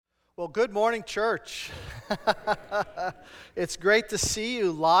Well, good morning, church. It's great to see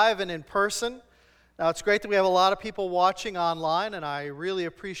you live and in person. Now, it's great that we have a lot of people watching online, and I really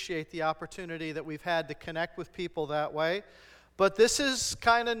appreciate the opportunity that we've had to connect with people that way. But this is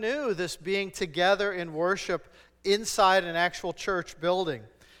kind of new, this being together in worship inside an actual church building.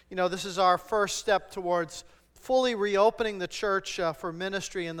 You know, this is our first step towards fully reopening the church for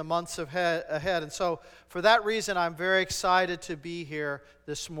ministry in the months ahead. And so for that reason, I'm very excited to be here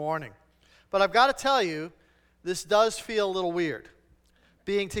this morning. But I've got to tell you, this does feel a little weird,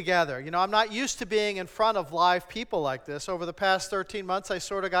 being together. You know, I'm not used to being in front of live people like this. Over the past 13 months, I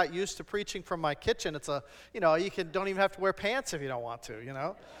sort of got used to preaching from my kitchen. It's don't even have to wear pants if you don't want to, you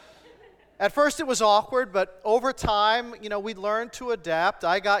know. At first it was awkward, but over time, we learned to adapt.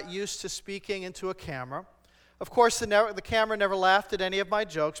 I got used to speaking into a camera. Of course, the camera never laughed at any of my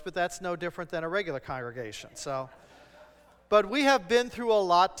jokes, but that's no different than a regular congregation. But we have been through a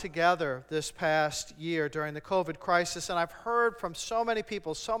lot together this past year during the COVID crisis, and I've heard from so many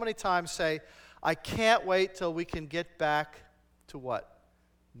people so many times say, I can't wait till we can get back to what?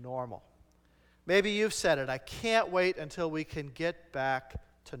 Normal. Maybe you've said it, I can't wait until we can get back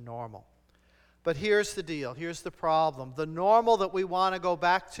to normal. But here's the deal, here's the problem. The normal that we want to go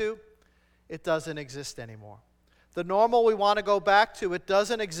back to, it doesn't exist anymore. The normal we want to go back to, it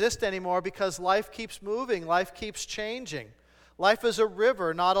doesn't exist anymore because life keeps moving, life keeps changing. Life is a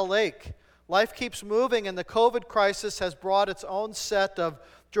river, not a lake. Life keeps moving, and the COVID crisis has brought its own set of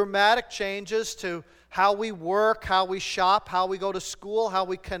dramatic changes to how we work, how we shop, how we go to school, how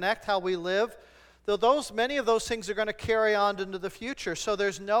we connect, how we live. Though many of those things are going to carry on into the future, so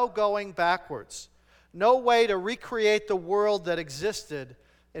there's no going backwards. No way to recreate the world that existed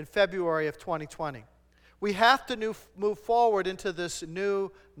in February of 2020. We have to move forward into this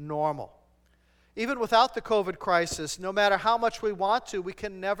new normal. Even without the COVID crisis, no matter how much we want to, we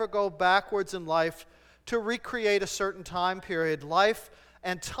can never go backwards in life to recreate a certain time period. Life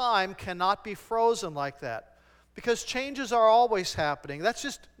and time cannot be frozen like that because changes are always happening. That's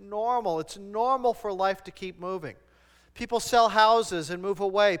just normal. It's normal for life to keep moving. People sell houses and move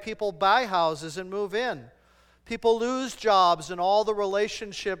away. People buy houses and move in. People lose jobs and all the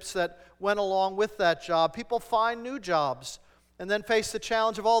relationships that went along with that job. People find new jobs and then face the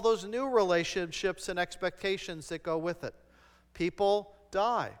challenge of all those new relationships and expectations that go with it. People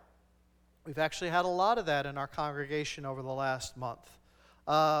die. We've actually had a lot of that in our congregation over the last month.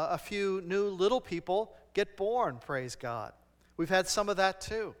 A few new little people get born, praise God. We've had some of that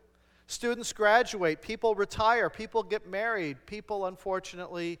too. Students graduate, people retire, people get married, people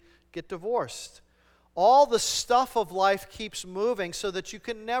unfortunately get divorced. All the stuff of life keeps moving so that you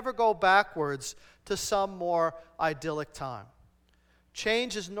can never go backwards to some more idyllic time.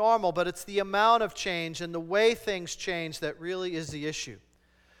 Change is normal, but it's the amount of change and the way things change that really is the issue.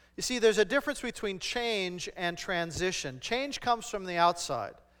 You see, there's a difference between change and transition. Change comes from the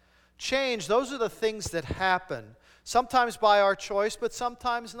outside. Change, those are the things that happen, sometimes by our choice, but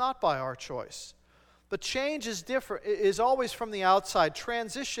sometimes not by our choice. But change is always from the outside.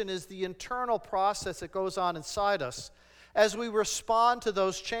 Transition is the internal process that goes on inside us as we respond to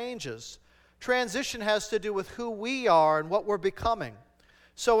those changes. Transition has to do with who we are and what we're becoming.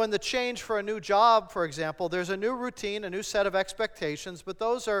 So in the change for a new job, for example, there's a new routine, a new set of expectations, but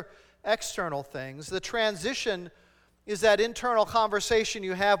those are external things. The transition is that internal conversation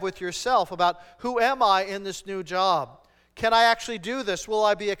you have with yourself about who am I in this new job? Can I actually do this? Will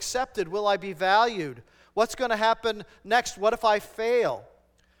I be accepted? Will I be valued? What's going to happen next? What if I fail?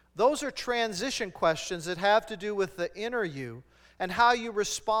 Those are transition questions that have to do with the inner you and how you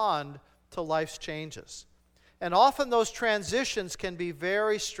respond to life's changes. And often those transitions can be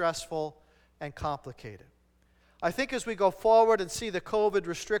very stressful and complicated. I think as we go forward and see the COVID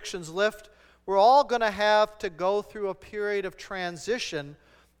restrictions lift, we're all going to have to go through a period of transition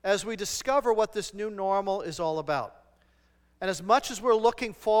as we discover what this new normal is all about. And as much as we're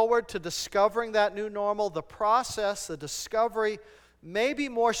looking forward to discovering that new normal, the process, the discovery, may be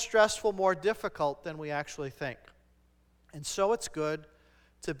more stressful, more difficult than we actually think. And so it's good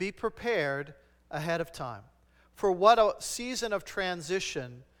to be prepared ahead of time for what a season of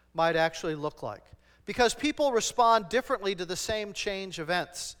transition might actually look like. Because people respond differently to the same change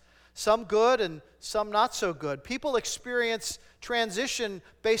events. Some good and some not so good. People experience transition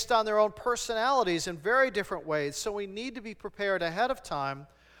based on their own personalities in very different ways. So we need to be prepared ahead of time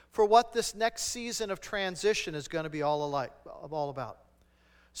for what this next season of transition is going to be all about.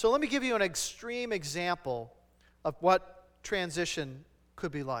 So let me give you an extreme example of what transition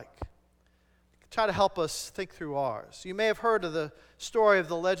could be like. Try to help us think through ours. You may have heard of the story of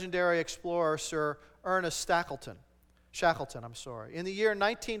the legendary explorer Sir Ernest Shackleton. Shackleton. In the year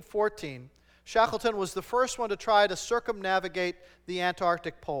 1914, Shackleton was the first one to try to circumnavigate the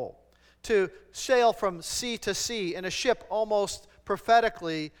Antarctic pole, to sail from sea to sea in a ship almost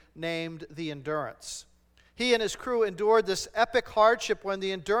prophetically named the Endurance. He and his crew endured this epic hardship when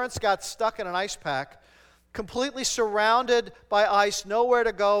the Endurance got stuck in an ice pack, completely surrounded by ice, nowhere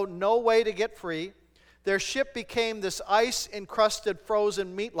to go, no way to get free. Their ship became this ice-encrusted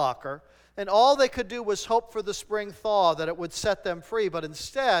frozen meat locker, and all they could do was hope for the spring thaw, that it would set them free. But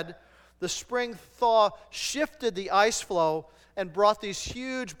instead, the spring thaw shifted the ice flow and brought these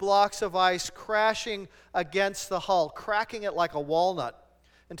huge blocks of ice crashing against the hull, cracking it like a walnut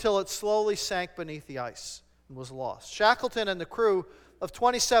until it slowly sank beneath the ice and was lost. Shackleton and the crew of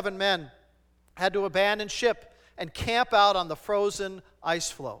 27 men had to abandon ship and camp out on the frozen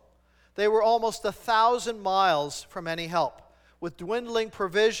ice floe. They were almost 1,000 miles from any help, with dwindling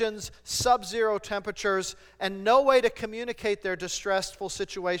provisions, sub-zero temperatures, and no way to communicate their distressful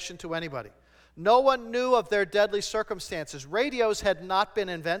situation to anybody. No one knew of their deadly circumstances. Radios had not been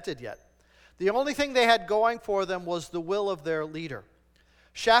invented yet. The only thing they had going for them was the will of their leader.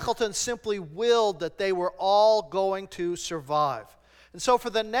 Shackleton simply willed that they were all going to survive. And so for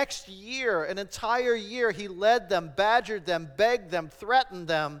the next year, an entire year, he led them, badgered them, begged them, threatened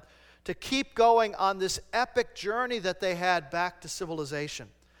them to keep going on this epic journey that they had back to civilization.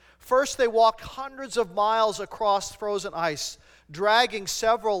 First, they walked hundreds of miles across frozen ice, dragging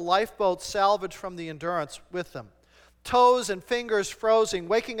several lifeboats salvaged from the Endurance with them. Toes and fingers frozen,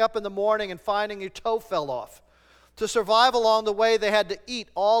 waking up in the morning and finding your toe fell off. To survive along the way, they had to eat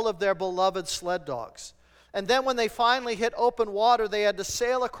all of their beloved sled dogs. And then when they finally hit open water, they had to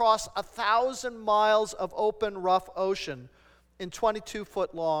sail across 1,000 miles of open, rough ocean in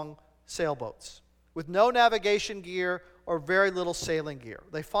 22-foot-long sailboats with no navigation gear or very little sailing gear.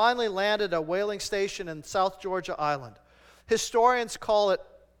 They finally landed at a whaling station in South Georgia Island. Historians call it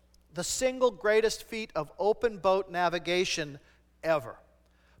the single greatest feat of open boat navigation ever.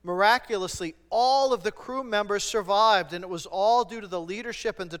 Miraculously, all of the crew members survived, and it was all due to the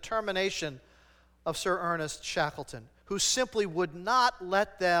leadership and determination of Sir Ernest Shackleton, who simply would not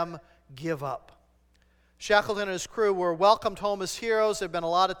let them give up. Shackleton and his crew were welcomed home as heroes. There have been a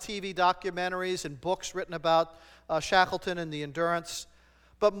lot of TV documentaries and books written about Shackleton and the Endurance.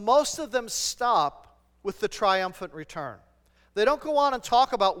 But most of them stop with the triumphant return. They don't go on and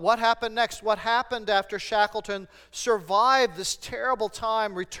talk about what happened next, what happened after Shackleton survived this terrible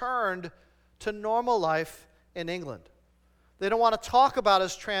time, returned to normal life in England. They don't want to talk about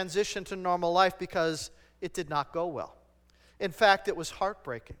his transition to normal life because it did not go well. In fact, it was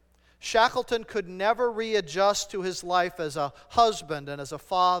heartbreaking. Shackleton could never readjust to his life as a husband and as a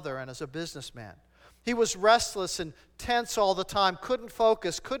father and as a businessman. He was restless and tense all the time, couldn't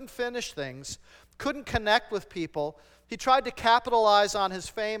focus, couldn't finish things, couldn't connect with people. He tried to capitalize on his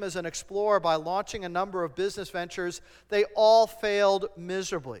fame as an explorer by launching a number of business ventures. They all failed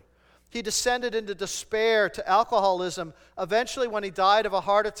miserably. He descended into despair, to alcoholism. Eventually, when he died of a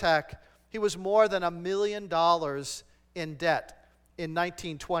heart attack, he was more than $1 million in debt in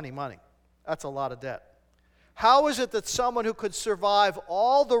 1920 money. That's a lot of debt. How is it that someone who could survive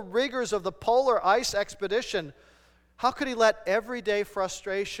all the rigors of the polar ice expedition, how could he let everyday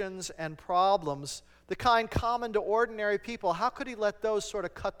frustrations and problems, the kind common to ordinary people, how could he let those sort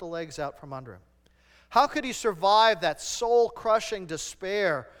of cut the legs out from under him? How could he survive that soul-crushing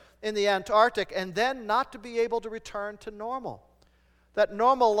despair in the Antarctic and then not to be able to return to normal? That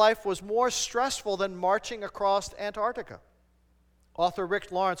normal life was more stressful than marching across Antarctica. Author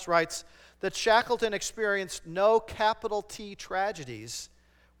Rick Lawrence writes that Shackleton experienced no capital T tragedies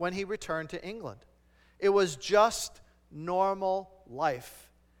when he returned to England. It was just normal life,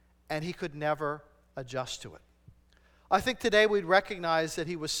 and he could never adjust to it. I think today we'd recognize that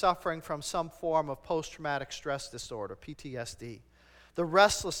he was suffering from some form of post-traumatic stress disorder, PTSD. The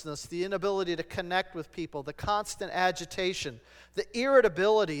restlessness, the inability to connect with people, the constant agitation, the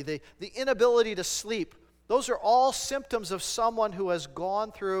irritability, the inability to sleep. Those are all symptoms of someone who has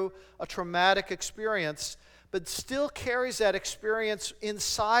gone through a traumatic experience, but still carries that experience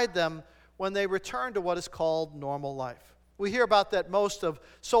inside them when they return to what is called normal life. We hear about that most of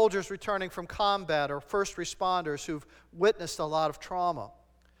soldiers returning from combat or first responders who've witnessed a lot of trauma.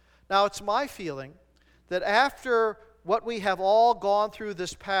 Now, it's my feeling that after what we have all gone through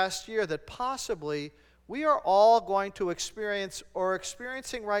this past year, that possibly we are all going to experience or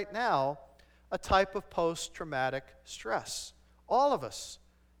experiencing right now a type of post-traumatic stress. All of us,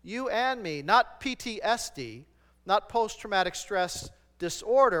 you and me, not PTSD, not post-traumatic stress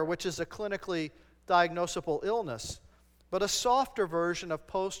disorder, which is a clinically diagnosable illness, but a softer version of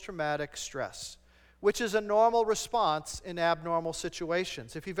post-traumatic stress, which is a normal response in abnormal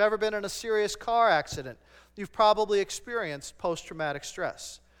situations. If you've ever been in a serious car accident, you've probably experienced post-traumatic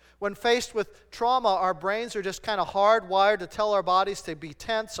stress. When faced with trauma, our brains are just kind of hardwired to tell our bodies to be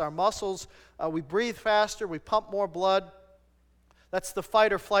tense, our muscles, we breathe faster, we pump more blood. That's the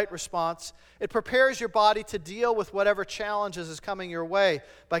fight or flight response. It prepares your body to deal with whatever challenges is coming your way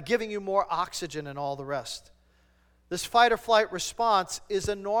by giving you more oxygen and all the rest. This fight or flight response is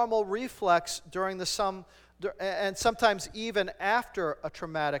a normal reflex and sometimes even after a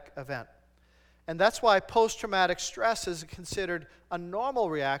traumatic event. And that's why post-traumatic stress is considered a normal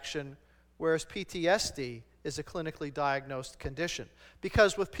reaction, whereas PTSD is a clinically diagnosed condition.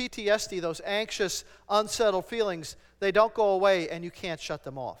 Because with PTSD, those anxious, unsettled feelings, they don't go away and you can't shut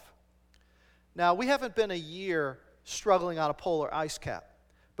them off. Now, we haven't been a year struggling on a polar ice cap,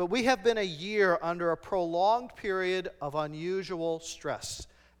 but we have been a year under a prolonged period of unusual stress,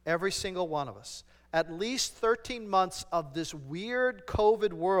 every single one of us. At least 13 months of this weird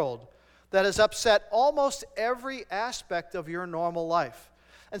COVID world that has upset almost every aspect of your normal life.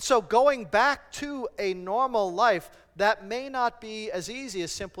 And so going back to a normal life, that may not be as easy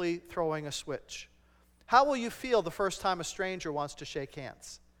as simply throwing a switch. How will you feel the first time a stranger wants to shake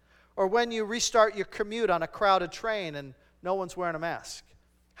hands? Or when you restart your commute on a crowded train and no one's wearing a mask?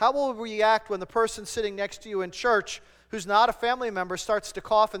 How will you react when the person sitting next to you in church who's not a family member starts to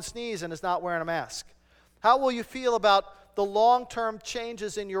cough and sneeze and is not wearing a mask? How will you feel about the long-term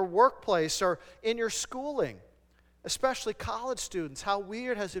changes in your workplace or in your schooling? Especially college students, how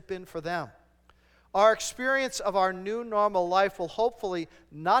weird has it been for them? Our experience of our new normal life will hopefully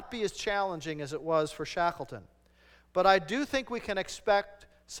not be as challenging as it was for Shackleton. But I do think we can expect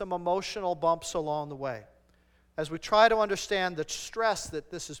some emotional bumps along the way as we try to understand the stress that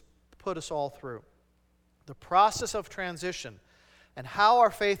this has put us all through. The process of transition and how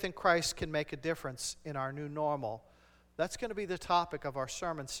our faith in Christ can make a difference in our new normal, that's going to be the topic of our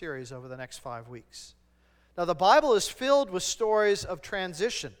sermon series over the next 5 weeks. Now, the Bible is filled with stories of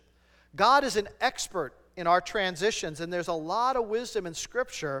transition. God is an expert in our transitions, and there's a lot of wisdom in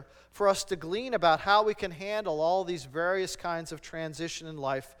Scripture for us to glean about how we can handle all these various kinds of transition in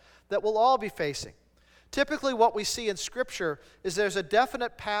life that we'll all be facing. Typically, what we see in Scripture is there's a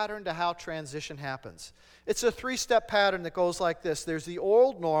definite pattern to how transition happens. It's a 3-step pattern that goes like this. There's the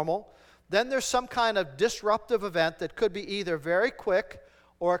old normal, then there's some kind of disruptive event that could be either very quick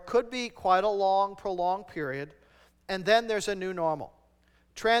or it could be quite a long, prolonged period, and then there's a new normal.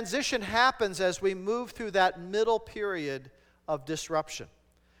 Transition happens as we move through that middle period of disruption.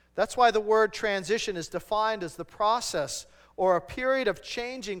 That's why the word transition is defined as the process or a period of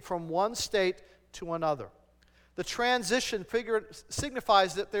changing from one state to another. The transition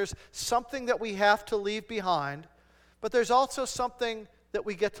signifies that there's something that we have to leave behind, but there's also something that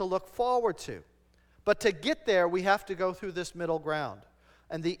we get to look forward to. But to get there, we have to go through this middle ground.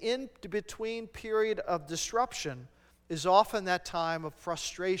 And the in-between period of disruption is often that time of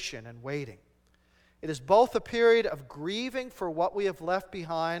frustration and waiting. It is both a period of grieving for what we have left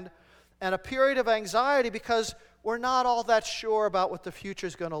behind and a period of anxiety because we're not all that sure about what the future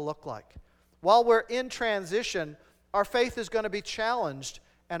is going to look like. While we're in transition, our faith is going to be challenged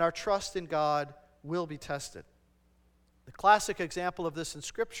and our trust in God will be tested. The classic example of this in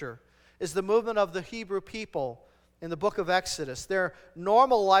Scripture is the movement of the Hebrew people in the book of Exodus. Their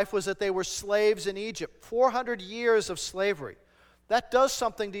normal life was that they were slaves in Egypt, 400 years of slavery. That does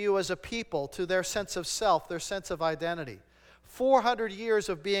something to you as a people, to their sense of self, their sense of identity. 400 years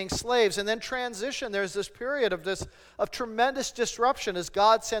of being slaves, and then transition. There's this period of tremendous disruption as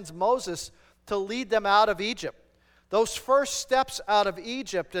God sends Moses to lead them out of Egypt. Those first steps out of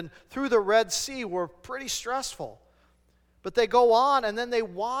Egypt and through the Red Sea were pretty stressful. But they go on, and then they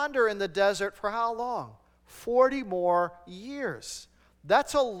wander in the desert for how long? 40 more years.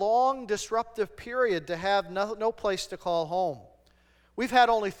 That's a long disruptive period to have no place to call home. We've had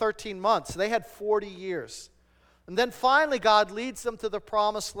only 13 months. They had 40 years. And then finally God leads them to the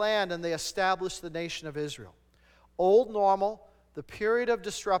promised land and they establish the nation of Israel. Old normal, the period of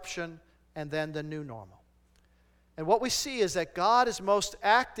disruption, and then the new normal. And what we see is that God is most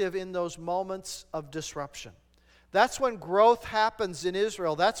active in those moments of disruption. That's when growth happens in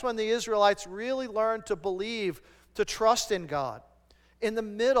Israel. That's when the Israelites really learn to believe, to trust in God. In the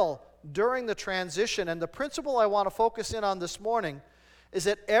middle, during the transition, and the principle I want to focus in on this morning is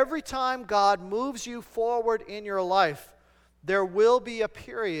that every time God moves you forward in your life, there will be a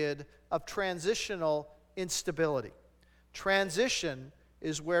period of transitional instability. Transition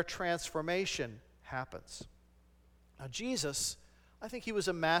is where transformation happens. Now, Jesus, I think he was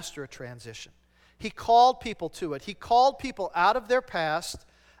a master of transition. He called people to it. He called people out of their past,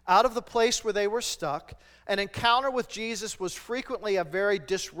 out of the place where they were stuck. An encounter with Jesus was frequently a very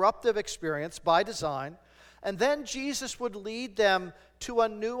disruptive experience by design. And then Jesus would lead them to a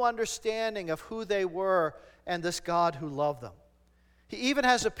new understanding of who they were and this God who loved them. He even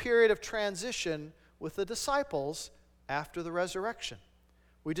has a period of transition with the disciples after the resurrection.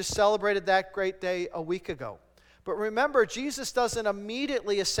 We just celebrated that great day a week ago. But remember, Jesus doesn't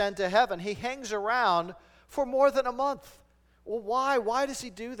immediately ascend to heaven. He hangs around for more than a month. Well, why? Why does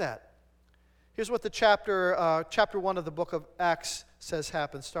he do that? Here's what the chapter 1 of the book of Acts says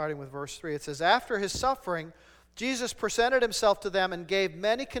happened, starting with verse 3. It says, "After his suffering, Jesus presented himself to them and gave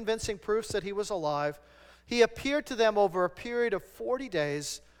many convincing proofs that he was alive. He appeared to them over a period of 40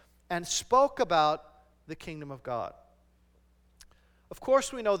 days and spoke about the kingdom of God." Of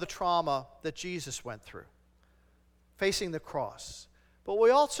course, we know the trauma that Jesus went through, facing the cross. But we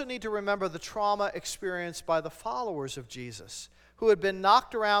also need to remember the trauma experienced by the followers of Jesus, who had been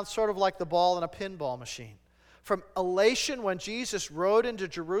knocked around sort of like the ball in a pinball machine. From elation when Jesus rode into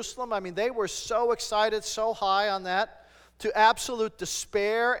Jerusalem, I mean, they were so excited, so high on that, to absolute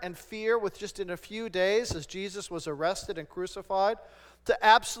despair and fear with just in a few days as Jesus was arrested and crucified, to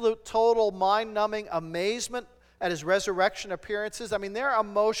absolute total mind-numbing amazement at his resurrection appearances. I mean, their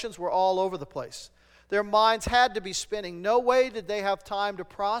emotions were all over the place. Their minds had to be spinning. No way did they have time to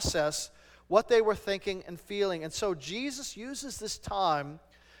process what they were thinking and feeling. And so Jesus uses this time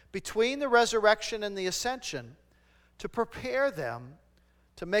between the resurrection and the ascension to prepare them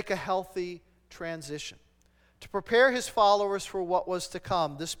to make a healthy transition, to prepare his followers for what was to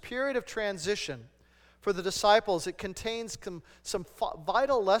come. This period of transition for the disciples, it contains some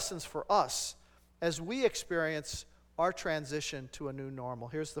vital lessons for us as we experience our transition to a new normal.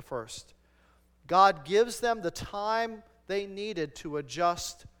 Here's the first. God gives them the time they needed to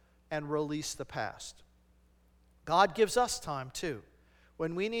adjust and release the past. God gives us time too,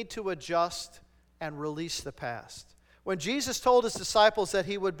 when we need to adjust and release the past. When Jesus told his disciples that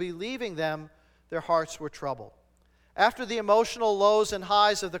he would be leaving them, their hearts were troubled. After the emotional lows and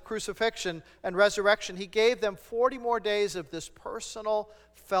highs of the crucifixion and resurrection, he gave them 40 more days of this personal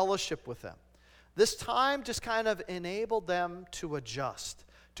fellowship with them. This time just kind of enabled them to adjust,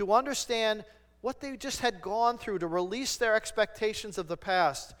 to understand what they just had gone through, to release their expectations of the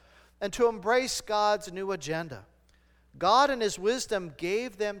past, and to embrace God's new agenda. God in his wisdom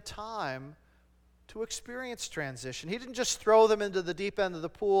gave them time to experience transition. He didn't just throw them into the deep end of the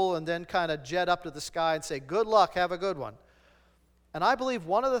pool and then kind of jet up to the sky and say, "Good luck, have a good one." And I believe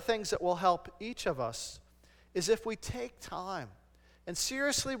one of the things that will help each of us is if we take time and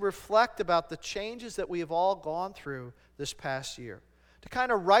seriously reflect about the changes that we have all gone through this past year, to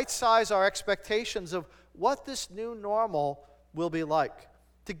kind of right-size our expectations of what this new normal will be like,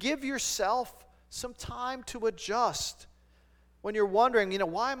 to give yourself some time to adjust. When you're wondering,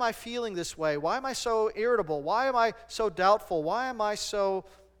 why am I feeling this way? Why am I so irritable? Why am I so doubtful? Why am I so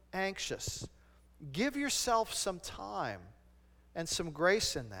anxious? Give yourself some time and some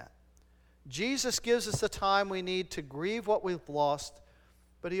grace in that. Jesus gives us the time we need to grieve what we've lost,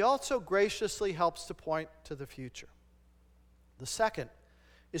 but he also graciously helps to point to the future. The second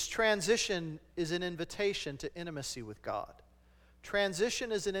is transition is an invitation to intimacy with God.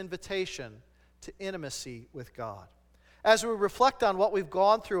 Transition is an invitation to intimacy with God. As we reflect on what we've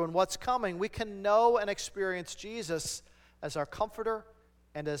gone through and what's coming, we can know and experience Jesus as our comforter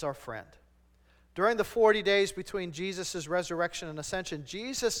and as our friend. During the 40 days between Jesus' resurrection and ascension,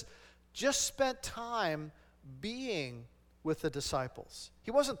 Jesus just spent time being with the disciples.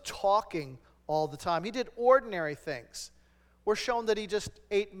 He wasn't talking all the time. He did ordinary things. We're shown that he just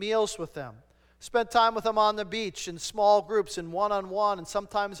ate meals with them, spent time with them on the beach in small groups, in one-on-one, and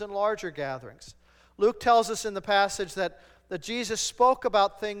sometimes in larger gatherings. Luke tells us in the passage that Jesus spoke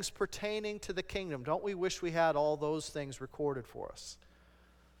about things pertaining to the kingdom. Don't we wish we had all those things recorded for us?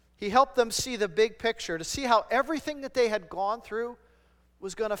 He helped them see the big picture, to see how everything that they had gone through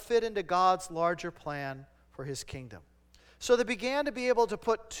was going to fit into God's larger plan for his kingdom. So they began to be able to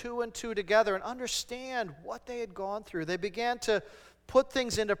put two and two together and understand what they had gone through. They began to put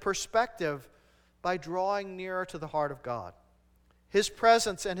things into perspective by drawing nearer to the heart of God. His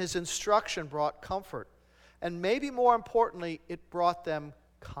presence and his instruction brought comfort, and maybe more importantly, it brought them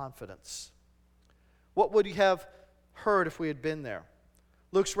confidence. What would you have heard if we had been there?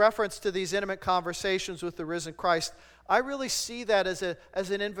 Luke's reference to these intimate conversations with the risen Christ, I really see that as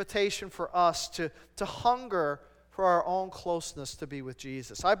an invitation for us to hunger for our own closeness to be with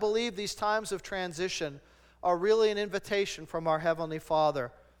Jesus. I believe these times of transition are really an invitation from our Heavenly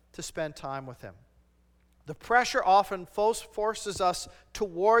Father to spend time with him. The pressure often forces us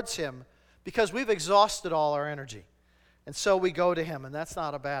towards him because we've exhausted all our energy. And so we go to Him, and that's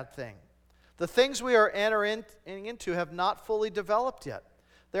not a bad thing. The things we are entering into have not fully developed yet.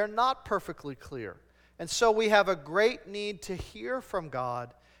 They're not perfectly clear. And so we have a great need to hear from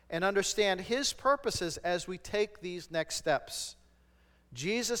God and understand His purposes as we take these next steps.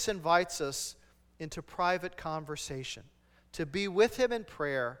 Jesus invites us into private conversation, to be with Him in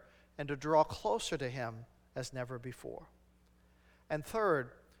prayer, and to draw closer to Him as never before. And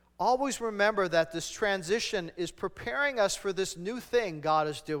third, always remember that this transition is preparing us for this new thing God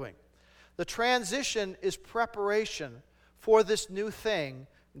is doing. The transition is preparation for this new thing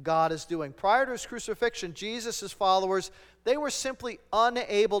God is doing. Prior to His crucifixion, Jesus' followers, they were simply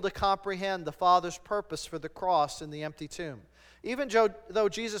unable to comprehend the Father's purpose for the cross and the empty tomb. Even though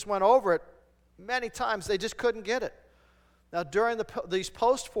Jesus went over it many times, they just couldn't get it. Now, during these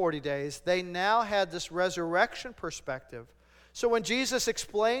post-40 days, they now had this resurrection perspective. So when Jesus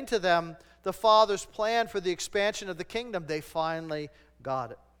explained to them the Father's plan for the expansion of the kingdom, they finally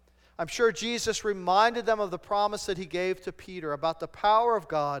got it. I'm sure Jesus reminded them of the promise that He gave to Peter about the power of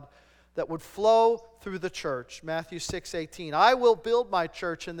God that would flow through the church. Matthew 6:18, I will build my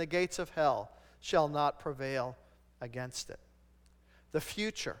church, and the gates of hell shall not prevail against it. The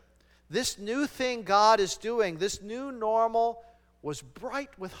future, this new thing God is doing, this new normal, was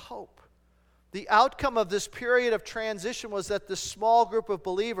bright with hope. The outcome of this period of transition was that this small group of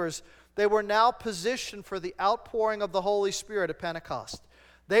believers, they were now positioned for the outpouring of the Holy Spirit at Pentecost.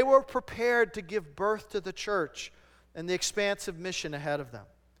 They were prepared to give birth to the church and the expansive mission ahead of them.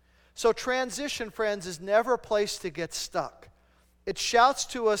 So transition, friends, is never a place to get stuck. It shouts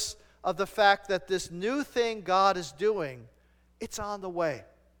to us of the fact that this new thing God is doing, it's on the way.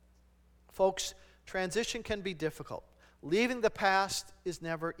 Folks, transition can be difficult. Leaving the past is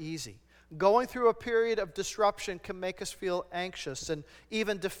never easy. Going through a period of disruption can make us feel anxious and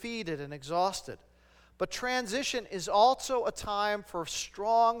even defeated and exhausted. But transition is also a time for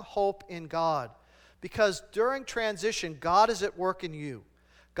strong hope in God, because during transition, God is at work in you.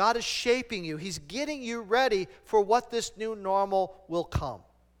 God is shaping you. He's getting you ready for what this new normal will come.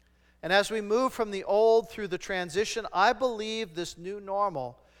 And as we move from the old through the transition, I believe this new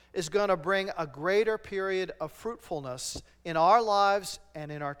normal is going to bring a greater period of fruitfulness in our lives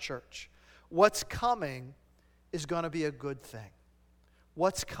and in our church. What's coming is going to be a good thing.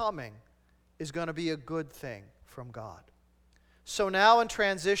 What's coming is going to be a good thing from God. So now in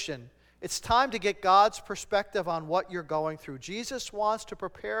transition, it's time to get God's perspective on what you're going through. Jesus wants to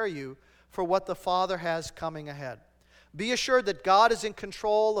prepare you for what the Father has coming ahead. Be assured that God is in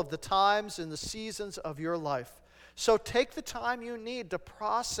control of the times and the seasons of your life. So take the time you need to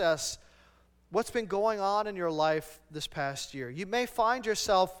process what's been going on in your life this past year. You may find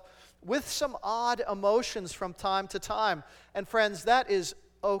yourself with some odd emotions from time to time. And friends, that is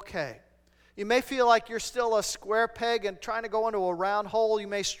okay. You may feel like you're still a square peg and trying to go into a round hole. You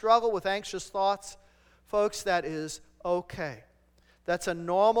may struggle with anxious thoughts. Folks, that is okay. That's a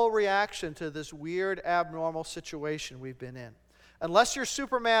normal reaction to this weird, abnormal situation we've been in. Unless you're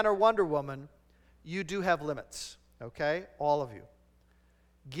Superman or Wonder Woman, you do have limits, okay? All of you.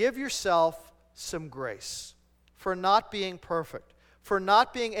 Give yourself some grace for not being perfect, for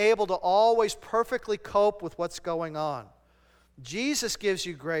not being able to always perfectly cope with what's going on. Jesus gives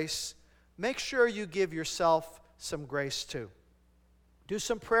you grace. Make sure you give yourself some grace too. Do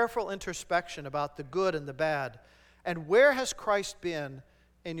some prayerful introspection about the good and the bad. And where has Christ been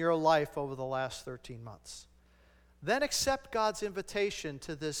in your life over the last 13 months? Then accept God's invitation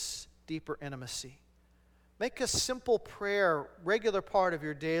to this deeper intimacy. Make a simple prayer regular part of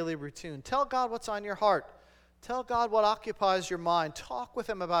your daily routine. Tell God what's on your heart. Tell God what occupies your mind. Talk with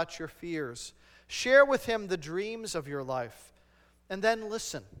Him about your fears. Share with Him the dreams of your life. And then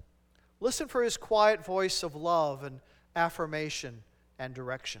listen. Listen for His quiet voice of love and affirmation and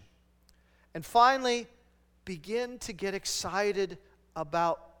direction. And finally, begin to get excited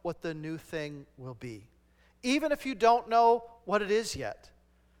about what the new thing will be. Even if you don't know what it is yet.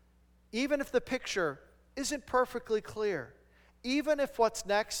 Even if the picture isn't perfectly clear. Even if what's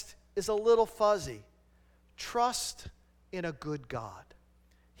next is a little fuzzy. Trust in a good God.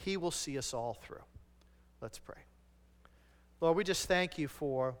 He will see us all through. Let's pray. Lord, we just thank You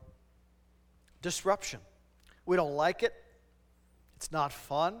for disruption. We don't like it. It's not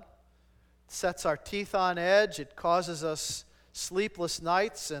fun. It sets our teeth on edge. It causes us sleepless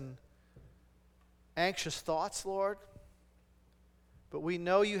nights and anxious thoughts, Lord. But we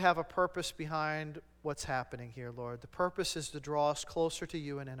know You have a purpose behind what's happening here, Lord. The purpose is to draw us closer to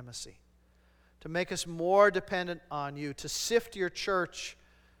You in intimacy, to make us more dependent on You, to sift Your church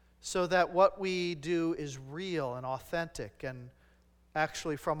so that what we do is real and authentic and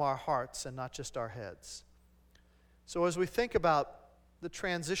actually from our hearts and not just our heads. So as we think about the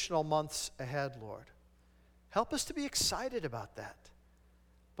transitional months ahead, Lord, help us to be excited about that,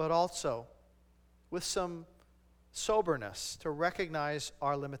 but also with some soberness to recognize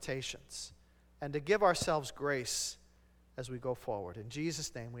our limitations and to give ourselves grace as we go forward. In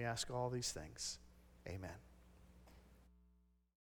Jesus' name we ask all these things. Amen.